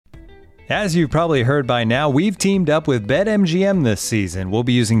As you've probably heard by now, we've teamed up with BetMGM this season. We'll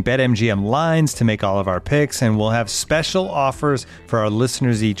be using BetMGM lines to make all of our picks, and we'll have special offers for our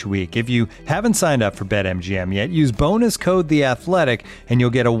listeners each week. If you haven't signed up for BetMGM yet, use bonus code The Athletic, and you'll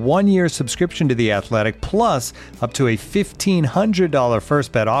get a 1-year subscription to The Athletic, plus up to a $1,500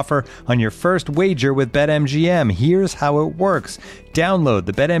 first bet offer on your first wager with BetMGM. Here's how it works. Download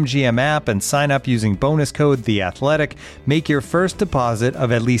the BetMGM app and sign up using bonus code The Athletic. Make your first deposit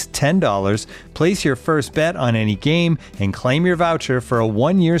of at least $10. Place your first bet on any game and claim your voucher for a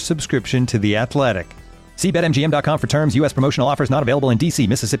 1-year subscription to The Athletic. See BetMGM.com for terms. U.S. promotional offers not available in D.C.,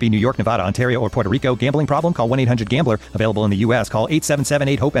 Mississippi, New York, Nevada, Ontario, or Puerto Rico. Gambling problem? Call 1-800-GAMBLER. Available in the U.S. Call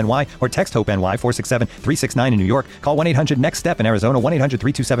 877-8-HOPE-NY or text HOPE-NY 467-369 in New York. Call 1-800-NEXT-STEP in Arizona.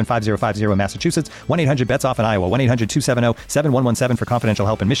 1-800-327-5050 in Massachusetts. 1-800-BETS-OFF in Iowa. 1-800-270-7117 for confidential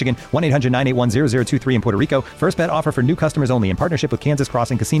help in Michigan. 1-800-981-0023 in Puerto Rico. First bet offer for new customers only in partnership with Kansas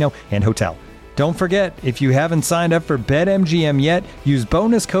Crossing Casino and Hotel. Don't forget, if you haven't signed up for BetMGM yet, use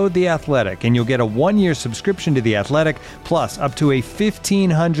bonus code The Athletic, and you'll get a 1-year subscription to The Athletic, plus up to a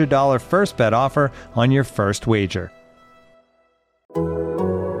 $1,500 first bet offer on your first wager.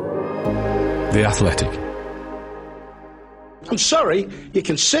 The Athletic. I'm sorry, you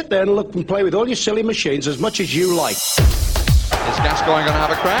can sit there and look and play with all your silly machines as much as you like. Is Gascoigne going to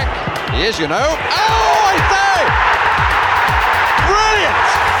have a crack? He is, you know. Oh, I say! Brilliant!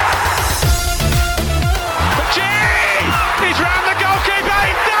 He's round the goalkeeper,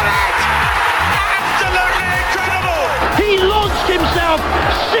 he's done it! Absolutely incredible! He launched himself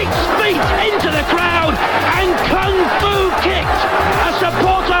 6 feet into the crowd and kung fu kicked a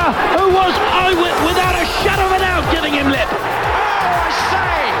supporter who was without a shadow of a doubt giving him lip. Oh, I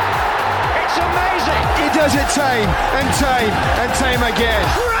say! It's amazing! He does it tame and tame and tame again.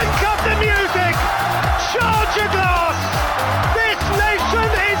 Crank up the music! Charge your glass! This nation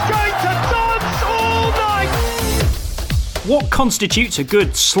is going to dance all night! What constitutes a good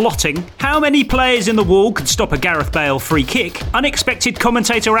slotting? How many players in the wall could stop a Gareth Bale free kick? Unexpected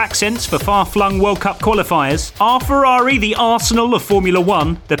commentator accents for far-flung World Cup qualifiers? Are Ferrari the Arsenal of Formula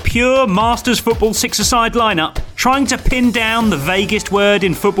One? The pure Masters Football six-a-side lineup? Trying to pin down the vaguest word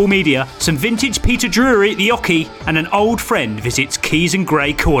in football media? Some vintage Peter Drury at the Oki, and an old friend visits Keys and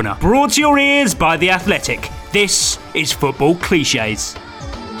Grey Corner. Brought to your ears by The Athletic. This is Football Clichés.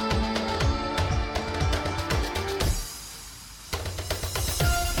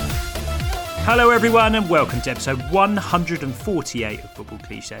 Hello everyone and welcome to episode 148 of Football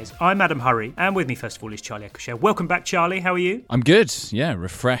Clichés. I'm Adam Hurrey and with me first of all is Charlie Eccleshare. Welcome back, Charlie. How are you? I'm good. Yeah,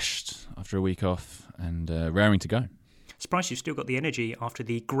 refreshed after a week off and raring to go. Surprised you've still got the energy after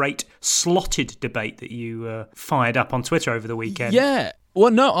the great slotted debate that you fired up on Twitter over the weekend. Yeah.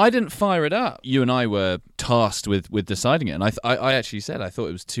 Well, no, I didn't fire it up. You and I were tasked with deciding it, and I actually said I thought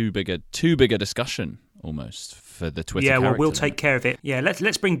it was too big a discussion almost for the Twitter. Yeah, well, we'll take care of it. Yeah,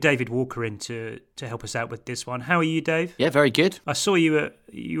 let's bring David Walker in to help us out with this one. How are you, Dave? Yeah, very good. I saw you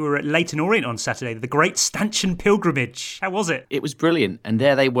were at Leyton Orient on Saturday, the Great Stanchion Pilgrimage. How was it? It was brilliant, and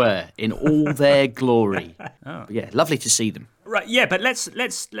there they were in all their glory. Oh. Yeah, lovely to see them. Right, yeah, but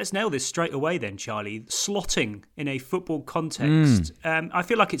let's nail this straight away then, Charlie. Slotting in a football context. I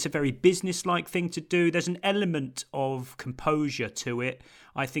feel like it's a very business-like thing to do. There's an element of composure to it.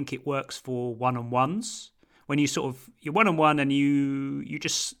 I think it works for one-on-ones. When you're one-on-one and you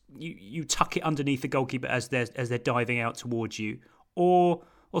tuck it underneath the goalkeeper as they're diving out towards you, or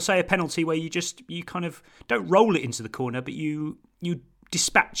say a penalty where you kind of don't roll it into the corner, but you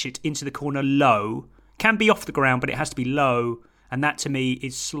dispatch it into the corner low. Can be off the ground, but it has to be low, and that to me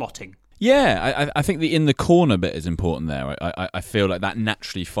is slotting. Yeah, I think the in the corner bit is important there. I feel like that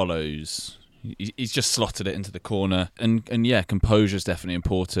naturally follows. He's just slotted it into the corner, and yeah, composure is definitely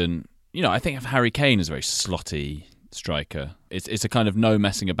important. You know, I think of Harry Kane as a very slotty striker. It's a kind of no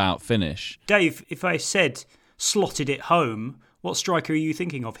messing about finish. Dave, if I said slotted it home, what striker are you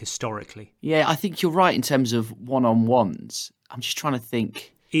thinking of historically? Yeah, I think you're right in terms of one-on-ones. I'm just trying to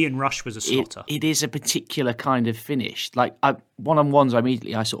think. Ian Rush was a slotter. It is a particular kind of finish. Like one-on-ones,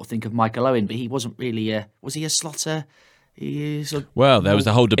 I sort of think of Michael Owen, but he wasn't really was he a slotter? Well, there was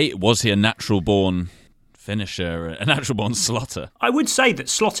the whole debate. Was he a natural-born finisher, a natural-born slotter? I would say that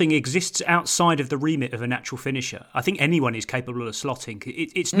slotting exists outside of the remit of a natural finisher. I think anyone is capable of slotting.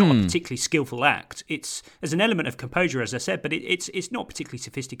 It's not a particularly skillful act. There's an element of composure, as I said, but it's not particularly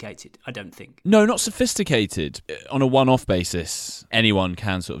sophisticated, I don't think. No, not sophisticated. On a one-off basis, anyone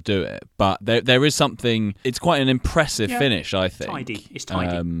can sort of do it, but there is something. It's quite an impressive finish, I think. Tidy. It's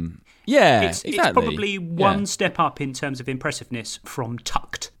tidy. Yeah, exactly. It's probably one step up in terms of impressiveness from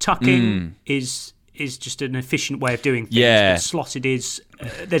tucked. Tucking is is just an efficient way of doing things. Yeah. But slotted is,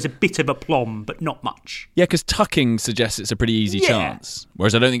 there's a bit of aplomb, but not much. Yeah, because tucking suggests it's a pretty easy chance.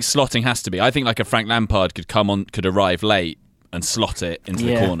 Whereas I don't think slotting has to be. I think like a Frank Lampard could arrive late and slot it into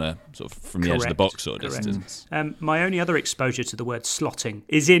the corner, sort of from the edge of the box sort of distance. My only other exposure to the word slotting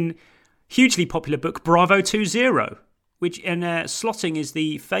is in hugely popular book Bravo 2-0, and slotting is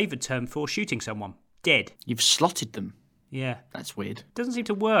the favoured term for shooting someone dead. You've slotted them. Yeah. That's weird. It doesn't seem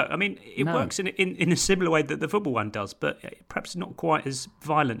to work. I mean, it works in a similar way that the football one does, but perhaps not quite as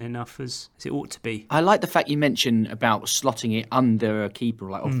violent enough as it ought to be. I like the fact you mentioned about slotting it under a keeper,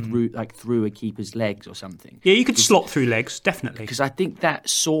 or through a keeper's legs or something. Yeah, you could slot through legs, definitely. Because I think that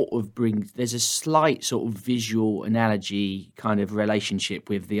sort of there's a slight sort of visual analogy kind of relationship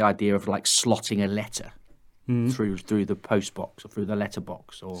with the idea of like slotting a letter through the post box or through the letter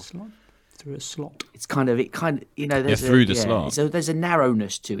box or through a slot. It's kind of there's through the slot. So there's a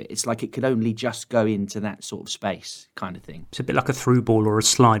narrowness to it. It's like it could only just go into that sort of space, kind of thing. It's a bit like a through ball or a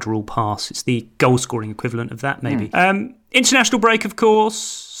slide rule pass. It's the goal scoring equivalent of that, maybe. International break, of course.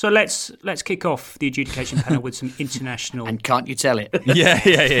 So let's kick off the adjudication panel with some international. And can't you tell it?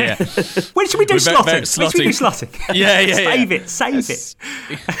 Yeah. When should we do slotting? When should we do slotting? Yeah. Save it.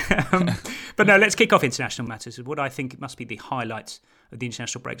 But no, let's kick off international matters with what I think must be the highlights of the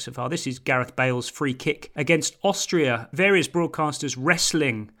international break so far. This is Gareth Bale's free kick against Austria. Various broadcasters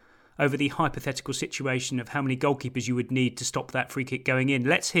wrestling over the hypothetical situation of how many goalkeepers you would need to stop that free kick going in.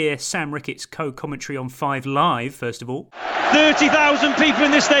 Let's hear Sam Rickett's co-commentary on 5 Live, first of all. 30,000 people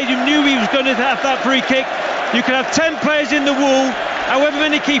in this stadium knew he was going to have that free kick. You could have 10 players in the wall, however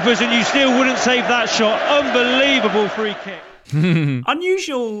many keepers, and you still wouldn't save that shot. Unbelievable free kick.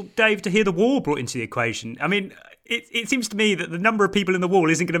 Unusual, Dave, to hear the wall brought into the equation. I mean, it seems to me that the number of people in the wall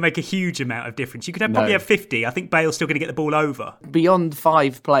isn't going to make a huge amount of difference. You could probably have 50. I think Bale's still going to get the ball over. Beyond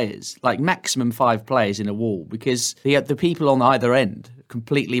 5 players, like maximum 5 players in a wall, because the people on either end are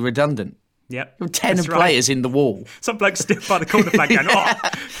completely redundant. Yep. 10 players in the wall. Some bloke stood by the corner flag going,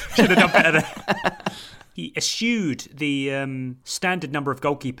 should have done better there. He eschewed the standard number of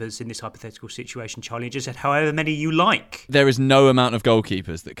goalkeepers in this hypothetical situation, Charlie, and just said however many you like. There is no amount of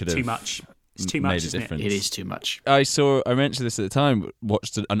goalkeepers that could have too much. It's too much, isn't it? It is too much. I mentioned this at the time,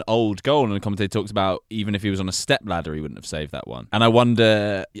 watched an old goal, and the commentator talks about even if he was on a step ladder, he wouldn't have saved that one. And I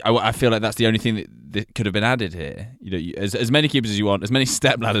wonder, I feel like that's the only thing that could have been added here. You know, as many keepers as you want, as many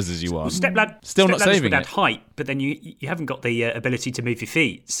step ladders as you want. Still not saving it. Add height, but then you haven't got the ability to move your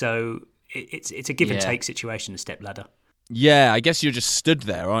feet, so it's a give and take situation, a step ladder. Yeah, I guess you're just stood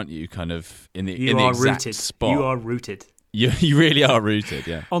there, aren't you? Kind of in the exact rooted. spot. You are rooted. You really are rooted,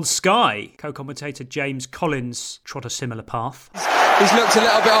 yeah. On Sky, co-commentator James Collins trod a similar path. He's looked a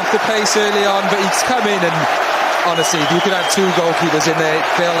little bit off the pace early on, but he's come in and honestly, if you could have 2 goalkeepers in there,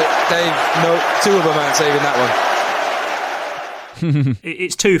 no, 2 of them aren't saving that one.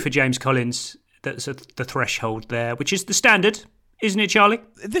 It's 2 for James Collins. That's the threshold there, which is the standard. Isn't it, Charlie?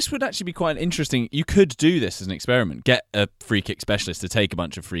 This would actually be quite interesting. You could do this as an experiment. Get a free kick specialist to take a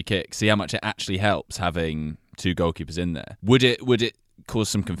bunch of free kicks. See how much it actually helps having 2 goalkeepers in there. Would it cause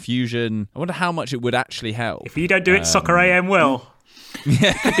some confusion? I wonder how much it would actually help. If you don't do it, Soccer AM will.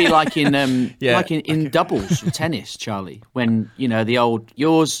 It could be like in in doubles or tennis, Charlie. When the old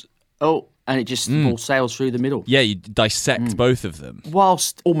yours, and it just the ball sails through the middle. Yeah, you dissect both of them.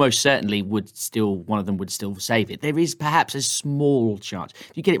 Whilst almost certainly one of them would still save it. There is perhaps a small chance.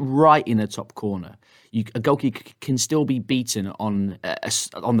 If you get it right in the top corner, a goalkeeper can still be beaten on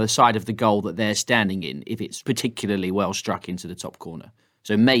the side of the goal that they're standing in if it's particularly well struck into the top corner.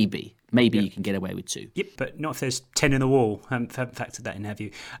 So maybe you can get away with 2. Yep, but not if there's 10 in the wall. Haven't factored that in, have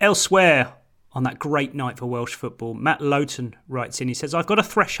you? Elsewhere, on that great night for Welsh football, Matt Lowton writes in, he says, I've got a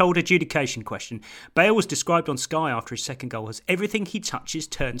threshold adjudication question. Bale was described on Sky after his second goal as everything he touches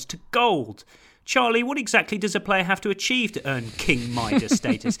turns to gold. Charlie, what exactly does a player have to achieve to earn King Midas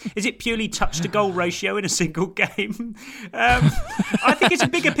status? Is it purely touch-to-goal ratio in a single game? I think it's a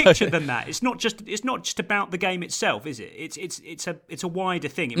bigger picture than that. It's not just about the game itself, is it? It's a wider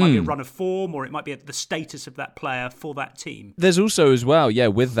thing. It might be a run of form, or it might be the status of that player for that team. There's also as well,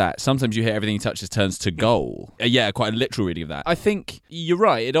 with that, sometimes you hear everything he touches turns to goal. Quite a literal reading of that. I think you're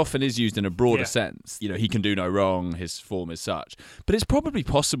right. It often is used in a broader sense. He can do no wrong. His form is such. But it's probably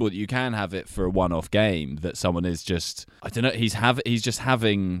possible that you can have it for a one-off game, that someone is just, I don't know, he's just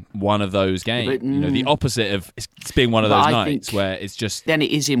having one of those games. But, the opposite of it's being one of those nights where it's just... Then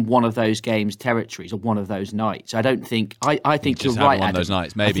it is in one of those games territories or one of those nights. I don't think... I think you're right, one of those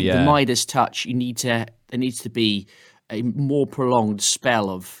nights, maybe, the Midas touch, there needs to be a more prolonged spell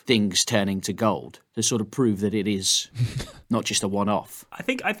of things turning to gold to sort of prove that it is not just a one-off. I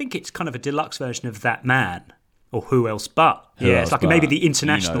think it's kind of a deluxe version of That Man. Or Who Else But. It's like maybe the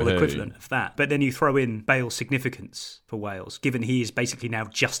international equivalent of that. But then you throw in Bale's significance for Wales, given he is basically now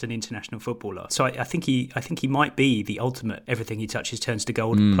just an international footballer. So I think he might be the ultimate everything he touches turns to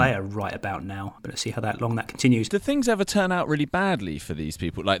gold player right about now. But let's see how long that continues. Do things ever turn out really badly for these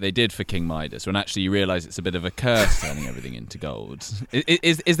people, like they did for King Midas, when actually you realise it's a bit of a curse turning everything into gold?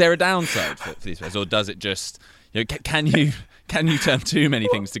 Is there a downside for these players, or does it just... Can you turn too many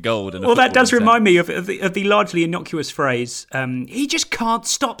things to gold? Well, that does remind me of the largely innocuous phrase, he just can't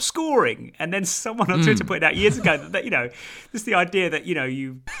stop scoring. And then someone on Twitter put it out years ago that, just the idea that,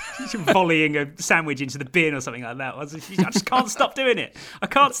 you're volleying a sandwich into the bin or something like that. I just can't stop doing it. I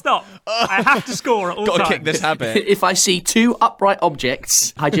can't stop. I have to score at all times. Got to kick this habit. If I see two upright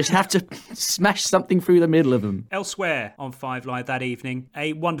objects, I just have to smash something through the middle of them. Elsewhere on 5 Live that evening,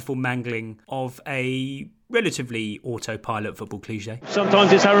 a wonderful mangling of a relatively autopilot football cliche.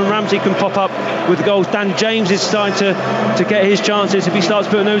 Sometimes it's Aaron Ramsey can pop up with the goals. Dan James is starting to get his chances. If he starts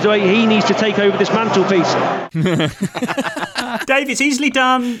putting those away, he needs to take over this mantelpiece. Dave, it's easily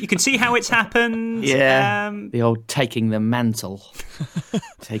done. You can see how it's happened. Yeah, the old taking the mantle.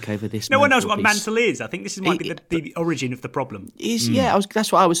 Take over this. No one knows what a mantle is. I think this might be the origin of the problem.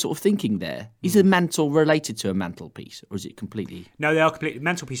 That's what I was sort of thinking there. Is the mantle related to a mantelpiece, or is it completely? No, they are completely.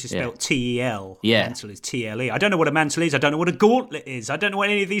 Mantelpiece is spelled T-E-L. Yeah. Mantle is T-L-E. I don't know what a mantle is. I don't know what a gauntlet is. I don't know what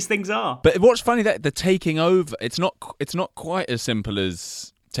any of these things are. But what's funny that the taking over, it's not quite as simple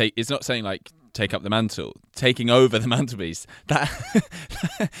as take. It's not saying like take up the mantle, taking over the mantelpiece.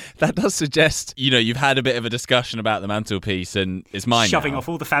 That does suggest, you've had a bit of a discussion about the mantelpiece and it's mine. Shoving now. Off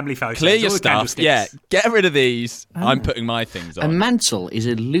all the family photos. Clear your stuff. Yeah, get rid of these. I'm putting my things on. A mantle is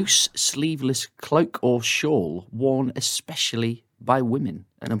a loose, sleeveless cloak or shawl worn especially by women,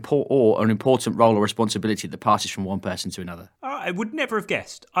 an important role or responsibility that passes from one person to another. I would never have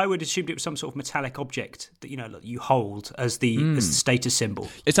guessed. I would have assumed it was some sort of metallic object that you hold as the status symbol.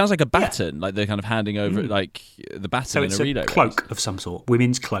 It sounds like a baton, like they're kind of handing over like the baton. So it's in a relay cloak race. of some sort,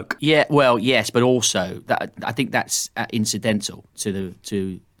 women's cloak. Yeah, well, yes, but also I think that's incidental to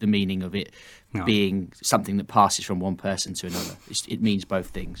the meaning of it being something that passes from one person to another. It means both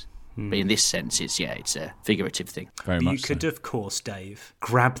things. But in this sense, it's a figurative thing. Very much you could, of course, Dave,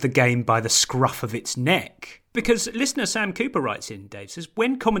 grab the game by the scruff of its neck. Because listener Sam Cooper writes in, Dave, says,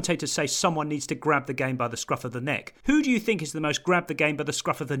 when commentators say someone needs to grab the game by the scruff of the neck, who do you think is the most grab the game by the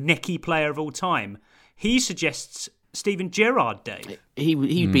scruff of the necky player of all time? He suggests Steven Gerrard, Dave.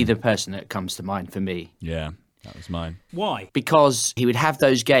 He'd be the person that comes to mind for me. Yeah. That was mine. Why? Because he would have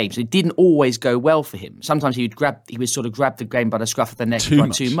those games. It didn't always go well for him. Sometimes he would sort of grab the game by the scruff of the neck and run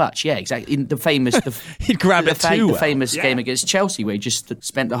too much. Yeah, exactly. In the famous, he'd grab it too well. The famous game against Chelsea, where he just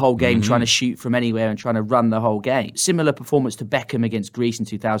spent the whole game trying to shoot from anywhere and trying to run the whole game. Similar performance to Beckham against Greece in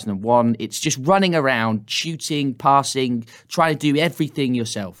 2001. It's just running around, shooting, passing, trying to do everything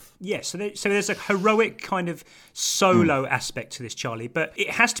yourself. Yes, so there's a heroic kind of solo aspect to this, Charlie, but it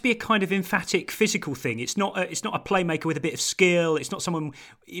has to be a kind of emphatic physical thing. It's not a playmaker with a bit of skill. It's not someone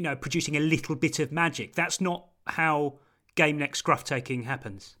producing a little bit of magic. That's not how game neck scruff taking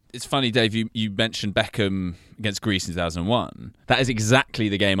happens. It's funny, Dave, you mentioned Beckham against Greece in 2001. That is exactly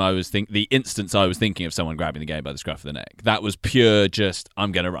the game the instance I was thinking of someone grabbing the game by the scruff of the neck. That was pure just,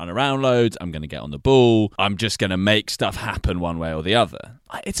 I'm going to run around loads, I'm going to get on the ball, I'm just going to make stuff happen one way or the other.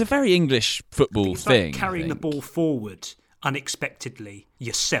 It's a very English football thing. Like carrying the ball forward unexpectedly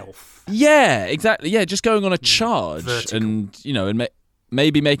yourself. Yeah, exactly. Yeah, just going on a charge Vertical. and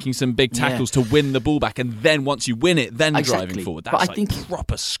maybe making some big tackles to win the ball back, and then once you win it, then driving forward. That's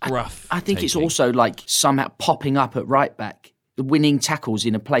proper scruff. I think it's also like somehow popping up at right back, winning tackles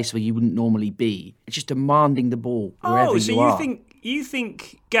in a place where you wouldn't normally be. It's just demanding the ball wherever you are. You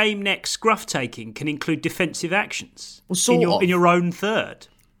think game neck scruff taking can include defensive actions in your own third?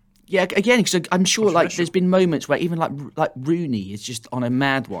 Yeah, again, because I'm sure there's been moments where even like Rooney is just on a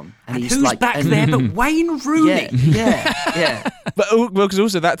mad one, and he's who's back there but Wayne Rooney? Yeah. But because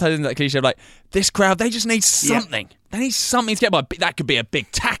also that ties into that cliche of this crowd, they just need something. Yeah. They need something to get by. That could be a big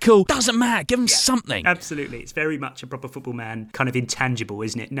tackle. Doesn't matter. Give them something. Absolutely. It's very much a proper football man kind of intangible,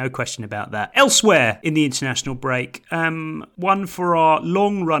 isn't it? No question about that. Elsewhere in the international break, one for our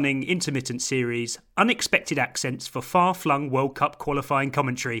long-running intermittent series, Unexpected Accents for Far-Flung World Cup Qualifying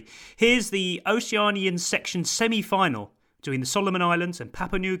Commentary. Here's the Oceanian section semi-final between the Solomon Islands and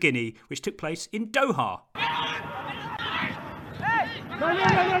Papua New Guinea, which took place in Doha.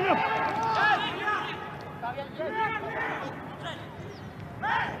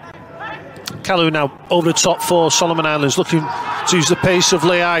 Kalu now over the top for Solomon Islands, looking to use the pace of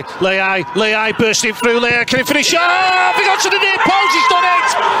Leahy. Leahy bursting through. Leahy, can he finish? Oh, he got to the near post, he's done it!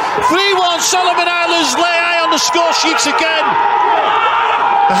 3-1 Solomon Islands, Leahy on the score sheets again.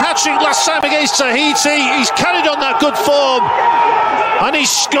 A hat-trick last time against Tahiti. He's carried on that good form. And he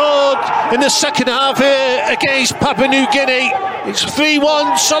scored in the second half here against Papua New Guinea. It's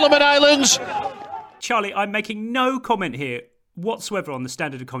 3-1 Solomon Islands. Charlie, I'm making no comment here whatsoever on the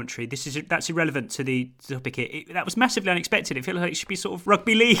standard of commentary. That's irrelevant to the topic here. That was massively unexpected. It feels like it should be sort of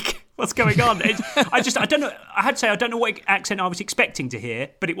rugby league. What's going on? I don't know. I had to say I don't know what accent I was expecting to hear,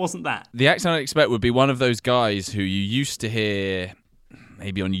 but it wasn't that. The accent I expect would be one of those guys who you used to hear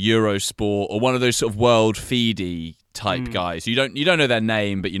maybe on Eurosport or one of those sort of world feedy type guys. You don't know their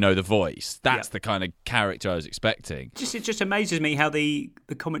name, but you know the voice. That's the kind of character I was expecting. It just amazes me how the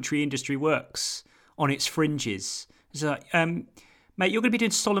commentary industry works on its fringes. It's like, mate, you're going to be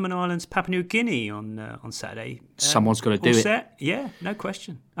doing Solomon Islands, Papua New Guinea on Saturday. Someone's got to do it. Set? Yeah, no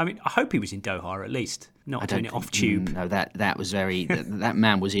question. I mean, I hope he was in Doha at least, not doing it off tube. No, that was very. that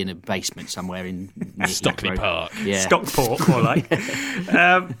man was in a basement somewhere in Stockley Park. Yeah. Stockport, more like.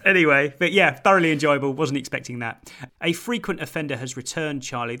 Anyway, but yeah, thoroughly enjoyable. Wasn't expecting that. A frequent offender has returned,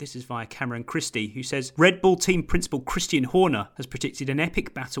 Charlie. This is via Cameron Christie, who says Red Bull team principal Christian Horner has predicted an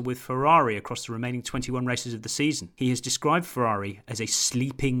epic battle with Ferrari across the remaining 21 races of the season. He has described Ferrari as a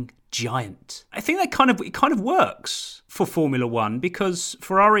sleeping giant. I think it kind of works for Formula One because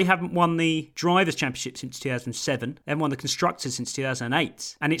Ferrari haven't won the Drivers' Championship since 2007. They haven't won the Constructors since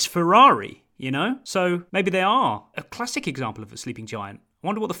 2008. And it's Ferrari, you know? So maybe they are a classic example of a sleeping giant. I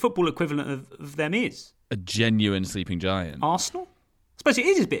wonder what the football equivalent of them is. A genuine sleeping giant. Arsenal? I suppose it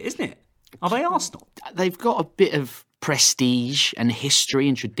is a bit, isn't it? Are they Arsenal? They've got a bit of prestige and history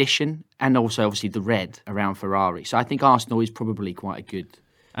and tradition, and also obviously the red around Ferrari. So I think Arsenal is probably quite a good.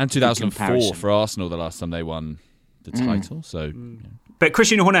 And 2004 for Arsenal, the last time they won the title. So, But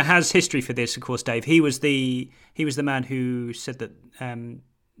Christian Horner has history for this, of course, Dave. He was the man who said that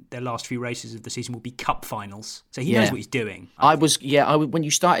their last few races of the season will be cup finals. So he knows what he's doing. When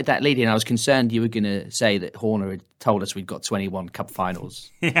you started that lead in, I was concerned you were going to say that Horner had told us we'd got 21 cup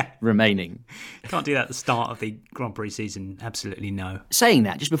finals remaining. Can't do that at the start of the Grand Prix season. Absolutely no. Saying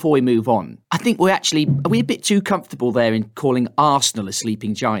that, just before we move on, I think are we a bit too comfortable there in calling Arsenal a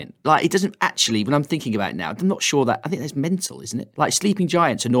sleeping giant? Like, it doesn't actually, when I'm thinking about it now, I'm not sure that, I think that's mental, isn't it? Like, sleeping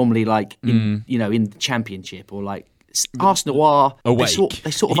giants are normally like, in the Championship or like, Arsenal are awake.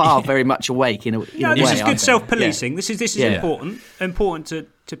 They sort of are very much awake in a way. This is good self-policing. Yeah. This is important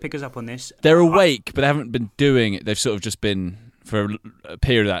to pick us up on this. They're awake, but they haven't been doing it. They've sort of just been for a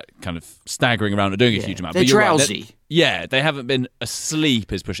period of that kind of staggering around and doing a huge amount. They're drowsy. They haven't been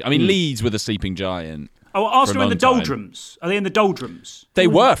asleep as pushing. I mean, Leeds were the sleeping giant. Oh, Arsenal in the doldrums. Are they in the doldrums? They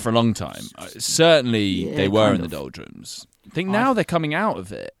were for a long time. Certainly, they were in the doldrums. I think now they're coming out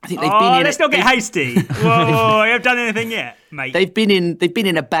of it. I think they've been in. Let's not get hasty. Whoa, you haven't done anything yet, mate. They've been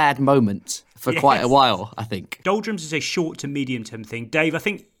in a bad moment for quite a while, I think. Doldrums is a short to medium term thing. Dave, I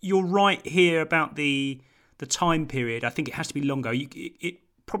think you're right here about the time period. I think it has to be longer. It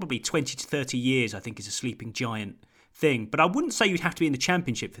probably 20 to 30 years, I think, is a sleeping giant thing. But I wouldn't say you'd have to be in the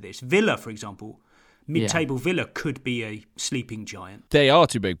Championship for this. Villa, for example, mid-table Villa could be a sleeping giant. They are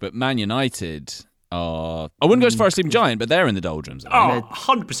too big, but Man United are... I wouldn't go as far as sleeping giant, but they're in the doldrums.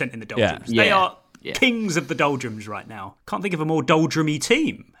 100% in the doldrums. Yeah. They are kings of the doldrums right now. Can't think of a more doldrumy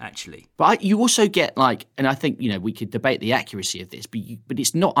team, actually. But you also get and I think, we could debate the accuracy of this, but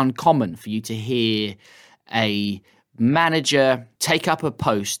it's not uncommon for you to hear a manager take up a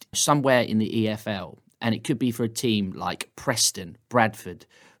post somewhere in the EFL, and it could be for a team like Preston, Bradford,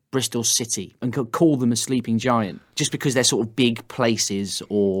 Bristol City, and could call them a sleeping giant just because they're sort of big places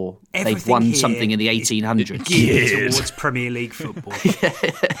or they've won something in the 1800s. Geared towards Premier League football.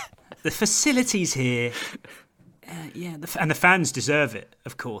 The facilities here, and the fans deserve it,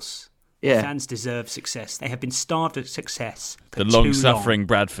 of course. Yeah. The fans deserve success. They have been starved of success for the long-suffering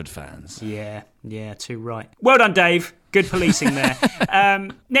Bradford fans. Yeah, too right. Well done, Dave. Good policing there.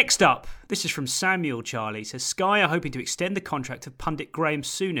 Next up, this is from Samuel, Charlie. Says, Sky are hoping to extend the contract of pundit Graham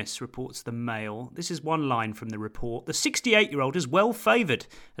Souness, reports the Mail. This is one line from the report. The 68-year-old is well favoured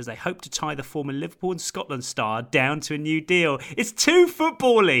as they hope to tie the former Liverpool and Scotland star down to a new deal. It's too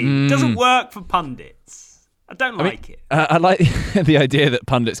football-y. Doesn't work for pundits. I don't like it. I like the idea that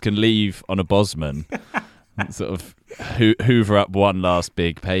pundits can leave on a Bosman and sort of hoover up one last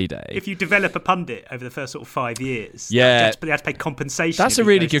big payday. If you develop a pundit over the first sort of 5 years, they have to pay compensation. That's a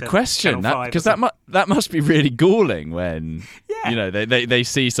really good question, because that must be really galling when they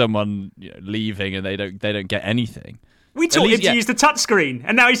see someone leaving and they don't get anything. We taught him to use the touchscreen,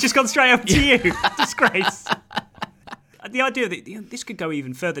 and now he's just gone straight over to you. Disgrace. The idea that this could go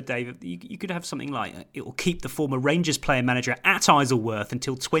even further, Dave. You could have something like it will keep the former Rangers player manager at Isleworth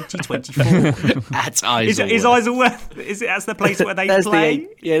until 2024. At Isleworth. Is Isleworth? That's the place where they play?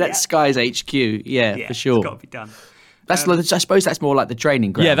 That's Sky's HQ. Yeah, for sure. It's got to be done. That's I suppose that's more like the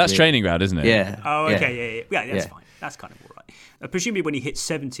training ground. Yeah, that's training ground, isn't it? Yeah. Oh, okay. Yeah, that's fine. That's kind of all right. Presumably, when he hits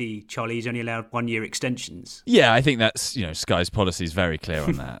 70, Charlie, he's only allowed 1-year extensions. Yeah, I think that's Sky's policy is very clear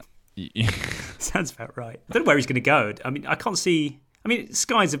on that. Sounds about right. I don't know where he's going to go. I mean, I can't see. I mean,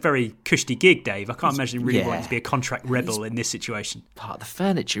 Sky's a very cushy gig, Dave. I can't imagine him really wanting to be a contract rebel in this situation. Part of the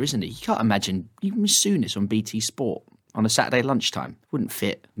furniture, isn't it? You can't imagine even Souness on BT Sport on a Saturday lunchtime. Wouldn't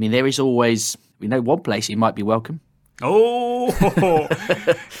fit. I mean, there is always. We know one place he might be welcome. Oh,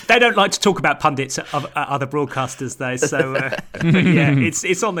 they don't like to talk about pundits at other broadcasters, though. So, but yeah,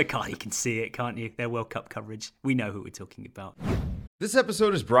 it's on the card. You can see it, can't you? Their World Cup coverage. We know who we're talking about. This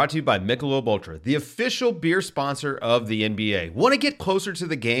episode is brought to you by Michelob Ultra, the official beer sponsor of the NBA. Want to get closer to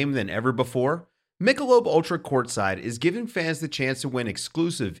the game than ever before? Michelob Ultra Courtside is giving fans the chance to win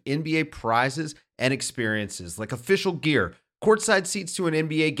exclusive NBA prizes and experiences like official gear, courtside seats to an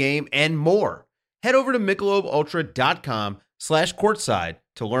NBA game, and more. Head over to MichelobUltra.com/courtside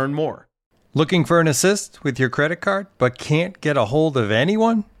to learn more. Looking for an assist with your credit card, but can't get a hold of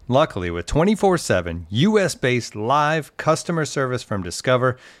anyone? Luckily, with 24/7 US-based live customer service from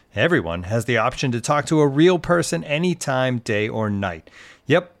Discover, everyone has the option to talk to a real person anytime, day or night.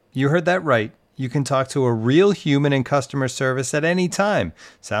 Yep, you heard that right. You can talk to a real human in customer service at any time.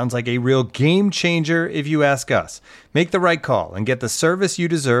 Sounds like a real game changer if you ask us. Make the right call and get the service you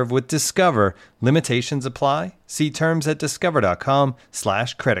deserve with Discover. Limitations apply. See terms at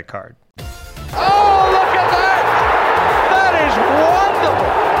discover.com/creditcard. Oh, look at that! That is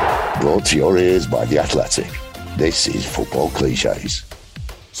wonderful! Brought to your ears by The Athletic. This is Football Cliches.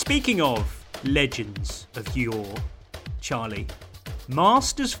 Speaking of legends of yore, Charlie,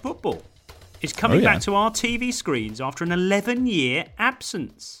 Masters Football is coming back to our TV screens after an 11-year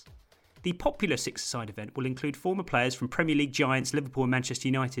absence. The popular six-a-side event will include former players from Premier League giants Liverpool and Manchester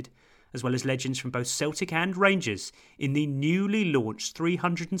United, as well as legends from both Celtic and Rangers in the newly launched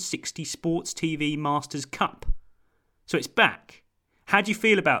 360 Sports TV Masters Cup. So it's back. How do you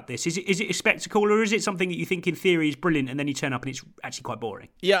feel about this? Is it a spectacle, or is it something that you think in theory is brilliant and then you turn up and it's actually quite boring?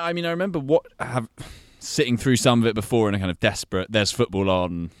 Yeah, I mean, I remember sitting through some of it before in a kind of desperate, there's football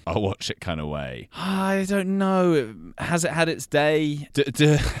on, I'll watch it kind of way. I don't know. Has it had its day? Do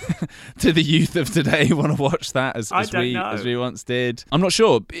the youth of today want to watch that as we once did? I'm not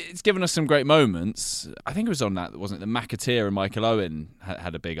sure. It's given us some great moments. I think it was on that, wasn't it? The McAteer and Michael Owen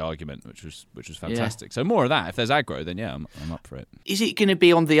had a big argument, which was fantastic. Yeah. So more of that. If there's aggro, then yeah, I'm up for it. Is it going to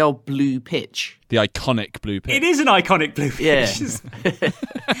be on the old blue pitch? The iconic blue pitch. It is an iconic blue pitch. Yeah.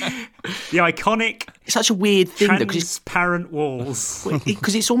 The iconic. It's such a weird thing, transparent walls.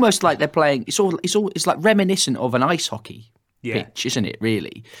 Because it's almost like they're playing. It's like reminiscent of an ice hockey pitch, isn't it?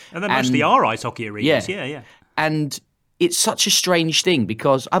 Really. And then actually are ice hockey arenas. Yeah. And it's such a strange thing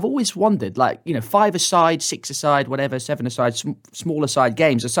because I've always wondered, like, you know, 5-a-side, 6-a-side, whatever, 7-a-side, smaller-side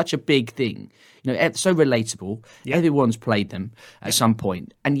games are such a big thing. You know, so relatable. Yeah. Everyone's played them at some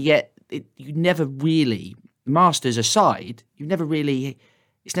point, and yet you never really, Masters aside, it's never really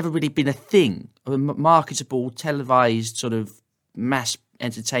been a thing, a marketable, televised sort of mass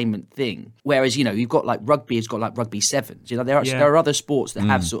entertainment thing. Whereas, you know, you've got like rugby has got like rugby sevens. You know, there are other sports that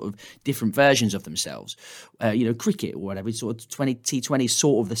have sort of different versions of themselves. You know, cricket or whatever, it's sort of T20 is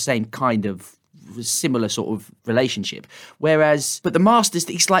sort of the same kind of similar sort of relationship. But the Masters,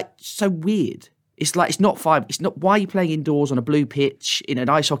 it's like so weird. It's like, it's not why are you playing indoors on a blue pitch in an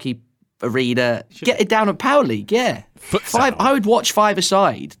ice hockey arena? Get it down at Power League, yeah. I would watch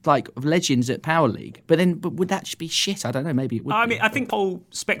 5-a-side, like legends at Power League, but would that just be shit? I don't know. Maybe it would. I mean, I think the whole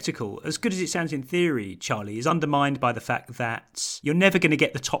spectacle, as good as it sounds in theory, Charlie, is undermined by the fact that you're never going to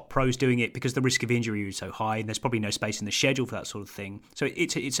get the top pros doing it because the risk of injury is so high, and there's probably no space in the schedule for that sort of thing. So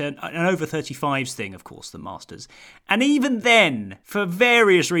it's an over 35s thing, of course, the Masters, and even then, for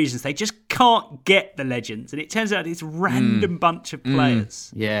various reasons, they just can't get the legends, and it turns out it's a random bunch of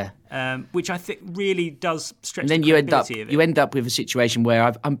players. Yeah. Which I think really does stretch. And then the you end up with a situation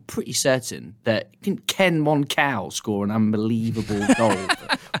where I'm pretty certain that Ken Moncal score an unbelievable goal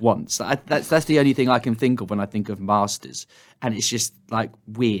once. That's the only thing I can think of when I think of Masters, and it's just like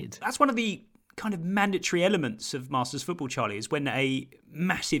weird. That's one of the kind of mandatory elements of Masters football, Charlie, is when a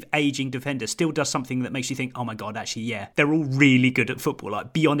massive aging defender still does something that makes you think, oh my God, actually, yeah, they're all really good at football,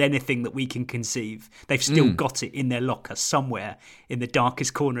 like beyond anything that we can conceive. They've still got it in their locker somewhere in the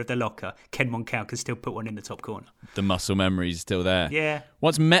darkest corner of their locker. Ken Moncal can still put one in the top corner. The muscle memory is still there. Yeah.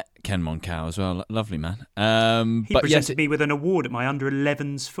 Once met Ken Moncal as well. Lovely man. He presented me with an award at my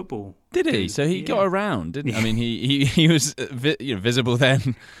under-11s football. Did he? So he got around, didn't he? I mean, he was visible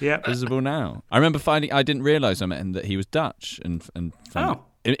then, visible now. I remember I didn't realise I met him that he was Dutch.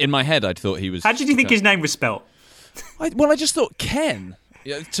 In my head, I'd thought he was... How did you think his name was spelt? I just thought Ken.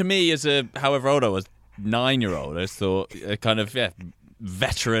 To me, as however old I was, 9-year-old, I just thought a kind of,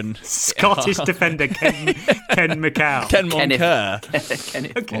 veteran... Scottish defender Ken Moncal. Ken Moncur.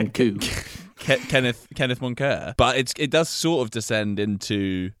 Kenneth Moncur. But it does sort of descend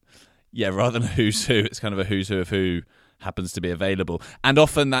into, rather than a who's who, it's kind of a who's who of who happens to be available, and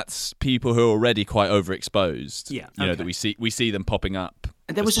often that's people who are already quite overexposed. You know, that we see them popping up.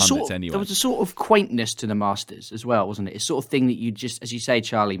 And there was a sort of quaintness to the Masters as well, wasn't it? It's sort of thing that you just, as you say,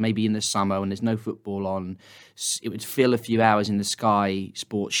 Charlie, maybe in the summer when there's no football on, it would fill a few hours in the Sky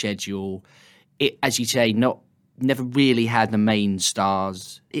Sports schedule. It, as you say, never really had the main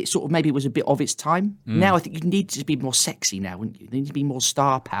stars. It sort of maybe was a bit of its time. Now I think you need to be more sexy now, wouldn't you? There needs to be more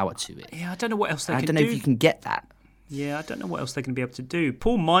star power to it. Yeah, I don't know what else they can do. I don't know if you can get that. Yeah, I don't know what else they're going to be able to do.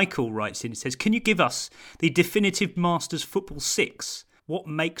 Paul Michael writes in and says, can you give us the definitive Masters Football 6? What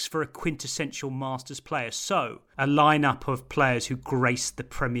makes for a quintessential Masters player? So, a lineup of players who grace the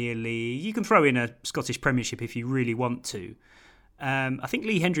Premier League. You can throw in a Scottish Premiership if you really want to. I think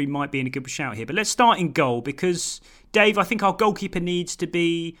Lee Hendry might be in a good shout here. But let's start in goal because, Dave, I think our goalkeeper needs to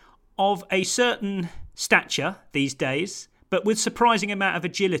be of a certain stature these days, but with surprising amount of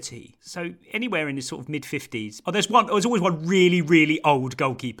agility. So anywhere in his sort of mid-50s. There's always one really, really old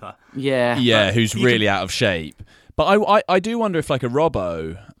goalkeeper. Yeah. Who's really out of shape. But I do wonder if like a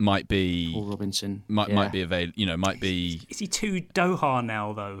Robbo might be... Paul Robinson. Might be available, might be... Is he too Doha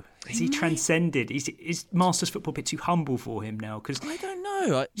now, though? Is he transcended? Is Masters football a bit too humble for him now? Because I don't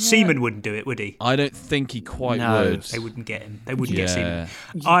know. Seaman wouldn't do it, would he? I don't think he quite would. They wouldn't get him. They wouldn't get Seaman.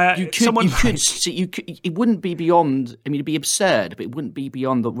 It wouldn't be beyond... I mean, it'd be absurd, but it wouldn't be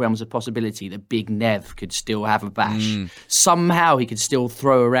beyond the realms of possibility that Big Nev could still have a bash. Somehow he could still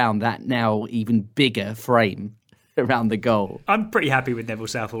throw around that now even bigger frame around the goal. I'm pretty happy with Neville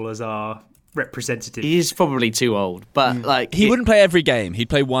Southall as our representative. He is probably too old, but he wouldn't play every game. He'd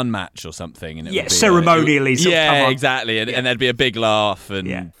play one match or something, and it would be ceremonially. Exactly, and there'd be a big laugh.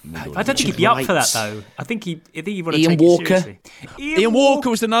 And I don't think he'd be up for that though. I think he would have Ian taken Walker. it seriously. Ian Walker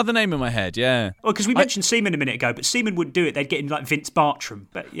was another name in my head. Yeah. Well, because we mentioned Seaman a minute ago, but Seaman wouldn't do it. They'd get in like Vince Bartram.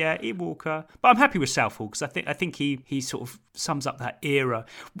 But Ian Walker. But I'm happy with Southall because I think he sort of sums up that era.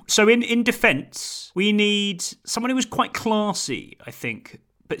 So in defence, we need someone who was quite classy, I think,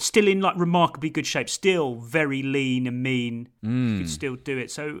 but still in like remarkably good shape, still very lean and mean. Could still do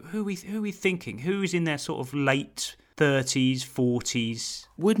it. So who are we thinking? Who's in their sort of late 30s, 40s?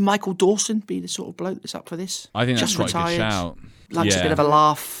 Would Michael Dawson be the sort of bloke that's up for this? I think that's just quite retired, a good shout. Likes a bit of a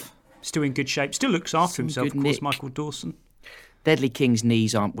laugh. Still in good shape. Still looks after himself, of course, Michael Dawson. Deadly King's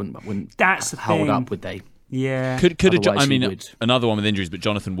knees wouldn't that's the hold thing. up, would they? Yeah. Another one with injuries, but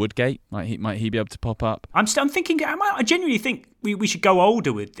Jonathan Woodgate, might he be able to pop up? I'm thinking. I genuinely think we should go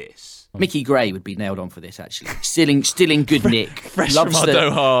older with this. Mickey Gray would be nailed on for this, actually. Still in good nick. Fresh from our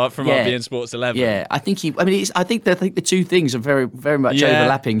Doha, from our beIN Sports 11. Yeah, I think the two things are very, very much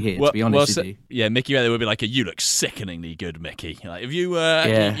overlapping here, to be honest with you. Yeah, Mickey Gray would be like, you look sickeningly good, Mickey. Like, if you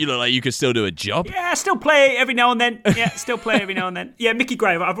you look like you could still do a job. Yeah, still play every now and then. Yeah, Mickey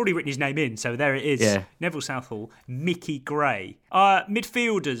Gray. I've already written his name in, so there it is. Yeah. Neville Southall, Mickey Gray.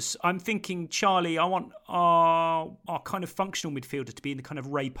 Midfielders, I'm thinking, Charlie, I want our kind of functional midfielder to be in the kind of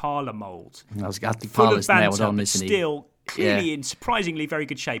Ray Parlour mould. I think Parlour's nailed on, isn't he? Still clearly in surprisingly very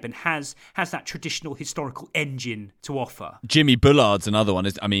good shape and has that traditional historical engine to offer. Jimmy Bullard's another one.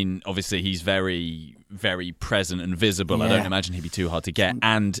 Obviously he's very, very present and visible. Yeah. I don't imagine he'd be too hard to get,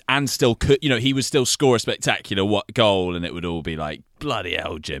 and still could. He would still score a spectacular goal, and it would all be like, bloody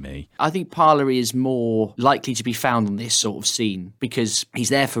hell, Jimmy. I think Parlour is more likely to be found on this sort of scene because he's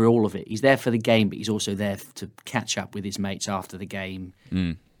there for all of it. He's there for the game, but he's also there to catch up with his mates after the game.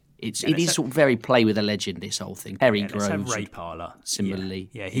 It is sort of very play with a legend, this whole thing. Perry Groves. Let's have Ray Parlour. Similarly.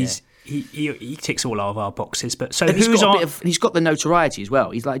 Yeah, he ticks all of our boxes. But he's got the notoriety as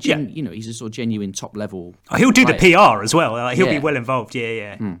well. He's like, he's a sort of genuine top level. Oh, he'll do player. the PR as well. He'll be well involved.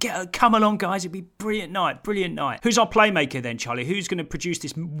 Yeah. Come along, guys. It'll be brilliant night. Who's our playmaker then, Charlie? Who's going to produce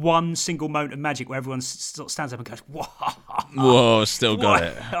this one single moment of magic where everyone stands up and goes, wow? Whoa, still got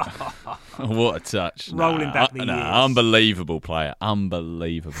it. What a touch. Rolling back the years. Unbelievable player.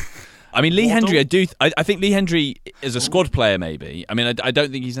 Unbelievable. I mean, Lee Hendrie, I think Lee Hendrie is a squad player, maybe. I mean, I don't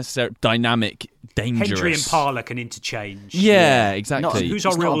think he's necessarily dynamic, dangerous. Hendrie and Parler can interchange. Yeah, exactly. Who's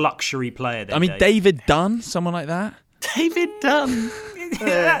our real luxury player then? I mean, David Dunn, someone like that. David Dunn.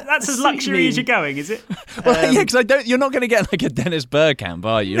 That's as luxury as you're going, is it? Well, yeah, because you're not going to get like a Dennis Bergkamp,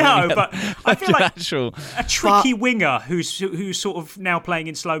 are you? No, but I feel like a tricky But- winger who's sort of now playing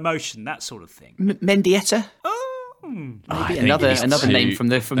in slow motion, that sort of thing. Mendieta. Maybe another name from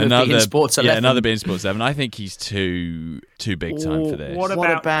the beIN Sports 11. Yeah, another beIN Sports 11. I think he's too big time for this. What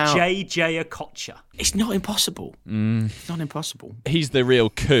about JJ Okocha? It's not impossible. It's not impossible. He's the real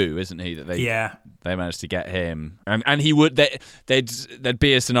coup, isn't he? That they managed to get him, and he would. There'd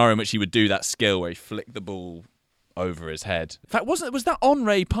be a scenario in which he would do that skill where he flicked the ball over his head. In fact, was that on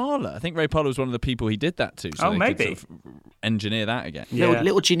Ray Parler? I think Ray Parler was one of the people he did that to. So maybe could sort of engineer that again.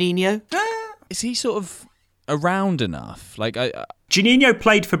 Little Juninho. Is he sort of around enough? Like Juninho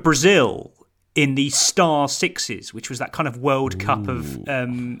played for Brazil in the Star Sixes, which was that kind of World Cup of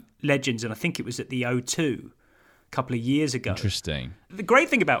legends, and I think it was at the O2 a couple of years ago. Interesting. The great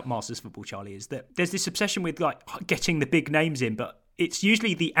thing about Masters football, Charlie, is that there's this obsession with like getting the big names in, but it's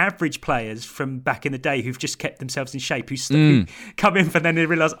usually the average players from back in the day who've just kept themselves in shape who come in, but then they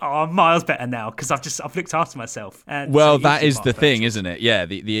realise, I'm miles better now because I've looked after myself. And well, so that is the thing, isn't it? Yeah,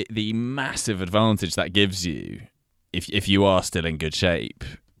 the massive advantage that gives you if you are still in good shape.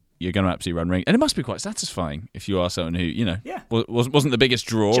 You're going to absolutely run ring, and it must be quite satisfying if you are someone who wasn't the biggest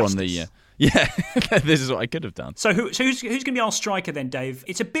draw on the. This is what I could have done. So who's going to be our striker then, Dave?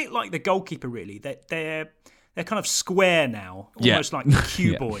 It's a bit like the goalkeeper, really. That they're kind of square now, almost like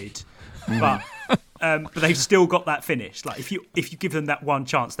cuboid, but they've still got that finish. Like if you give them that one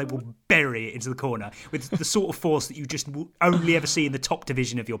chance, they will bury it into the corner with the sort of force that you just only ever see in the top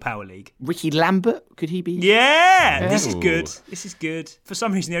division of your power league. Ricky Lambert, could he be? Yeah, this is good. This is good. For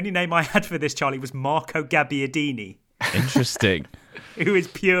some reason, the only name I had for this, Charlie, was Marco Gabbiadini. Interesting. Who is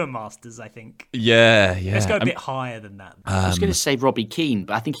pure Masters, I think. Yeah. Let's go a bit higher than that. I was going to say Robbie Keane,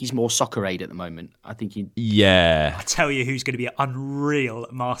 but I think he's more soccer aid at the moment. I think he. Yeah. I tell you who's going to be unreal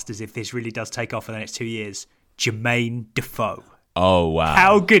at Masters if this really does take off for the next 2 years. Jermaine Defoe. Oh, wow.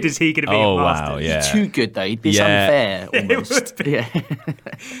 How good is he going to be at Masters? Wow, yeah. He's too good, though. He'd be unfair, almost. Yeah.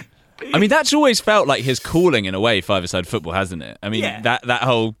 I mean, that's always felt like his calling in a way, five-a-side football, hasn't it? I mean, that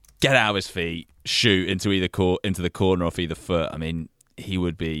whole get out of his feet, shoot into the corner off either foot. I mean, he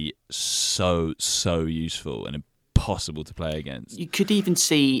would be so useful and impossible to play against. You could even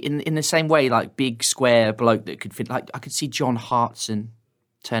see in the same way, like big square bloke that could fit. Like I could see John Hartson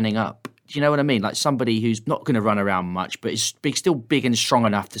turning up. Do you know what I mean? Like somebody who's not going to run around much, but is still big and strong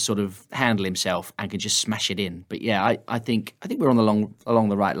enough to sort of handle himself and can just smash it in. But yeah, I think we're along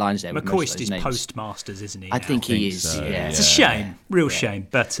the right lines there. McCoist is post-Masters, isn't he? I think he is. So, yeah. It's a shame, real shame.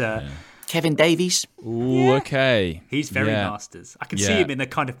 But Kevin Davies. Ooh, okay. He's very Masters. I can see him in the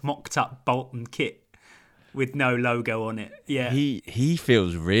kind of mocked-up Bolton kit with no logo on it. Yeah, he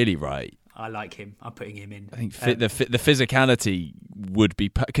feels really right. I like him. I'm putting him in. I think the physicality would be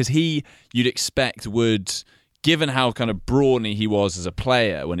because you'd expect would, given how kind of brawny he was as a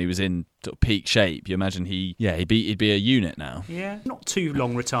player when he was in sort of peak shape. You imagine he'd be a unit now. Yeah, not too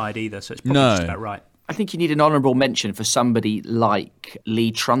long retired either, so it's probably just about right. I think you need an honourable mention for somebody like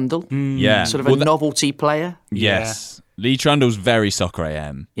Lee Trundle. Yeah, sort of a novelty player. Yes, yeah. Lee Trundle's very soccer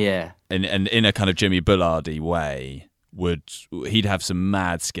AM. Yeah, and in a kind of Jimmy Bullardy way, he'd have some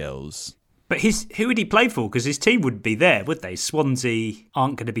mad skills. But who would he play for? Because his team wouldn't be there, would they? Swansea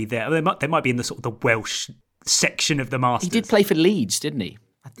aren't going to be there. They might be in the sort of the Welsh section of the Masters. He did play for Leeds, didn't he?